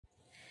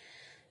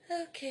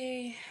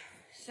Okay,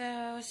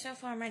 so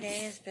far my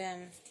day has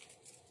been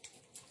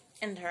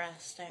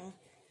interesting.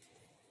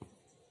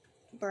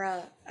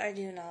 Bruh, I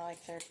do not like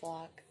third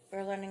block.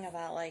 We're learning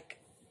about, like,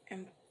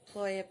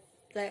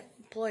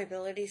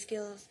 employability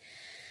skills.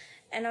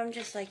 And I'm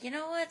just like, you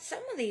know what?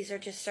 Some of these are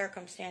just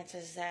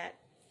circumstances that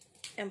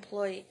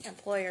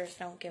employers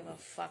don't give a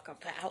fuck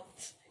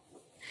about.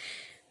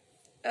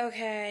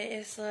 Okay,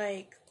 it's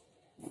like,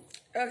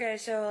 okay,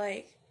 so,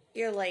 like,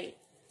 you're late.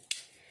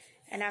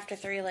 And after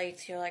 3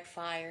 lates, you're, like,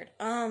 fired.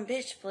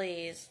 Bitch,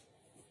 please.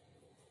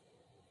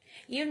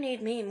 You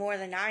need me more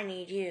than I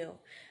need you.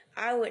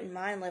 I wouldn't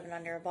mind living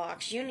under a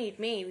box. You need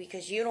me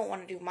because you don't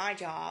want to do my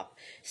job.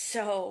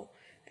 So,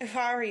 if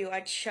I were you,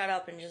 I'd shut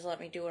up and just let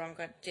me do what I'm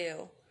going to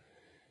do.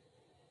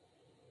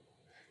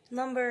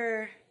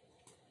 Number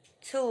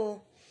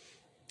 2,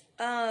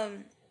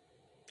 I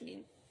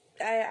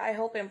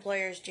hope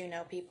employers do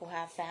know people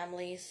have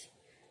families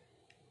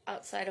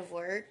outside of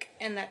work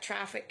and that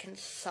traffic can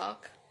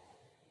suck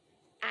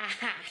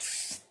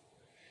ass.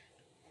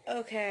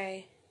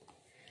 Okay.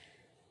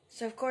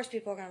 So, of course,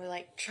 people are going to be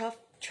like,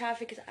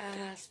 traffic is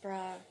ass,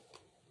 bruh.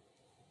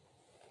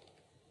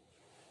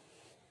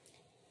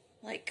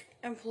 Like,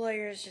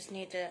 employers just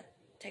need to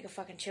take a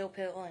fucking chill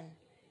pill and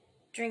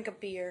drink a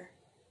beer.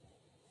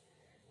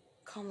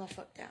 Calm the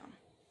fuck down.